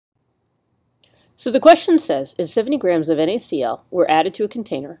So the question says, if 70 grams of NaCl were added to a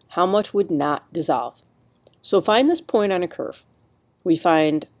container, how much would not dissolve? So find this point on a curve. We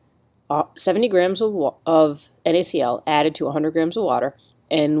find 70 grams of NaCl added to 100 grams of water,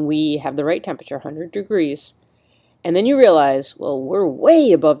 and we have the right temperature, 100 degrees. And then you realize, well, we're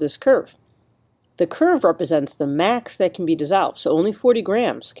way above this curve. The curve represents the max that can be dissolved, so only 40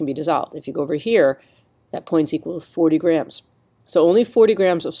 grams can be dissolved. If you go over here, that point's equal to 40 grams. So only 40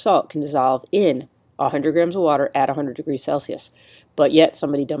 grams of salt can dissolve in 100 grams of water at 100 degrees Celsius. But yet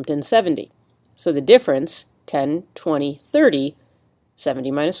somebody dumped in 70. So the difference, 10, 20, 30,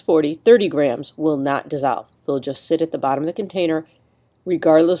 70 minus 40, 30 grams will not dissolve. They'll just sit at the bottom of the container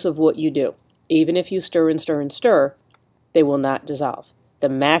regardless of what you do. Even if you stir and stir and stir, they will not dissolve. The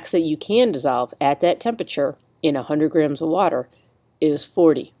max that you can dissolve at that temperature in 100 grams of water is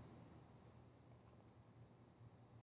 40.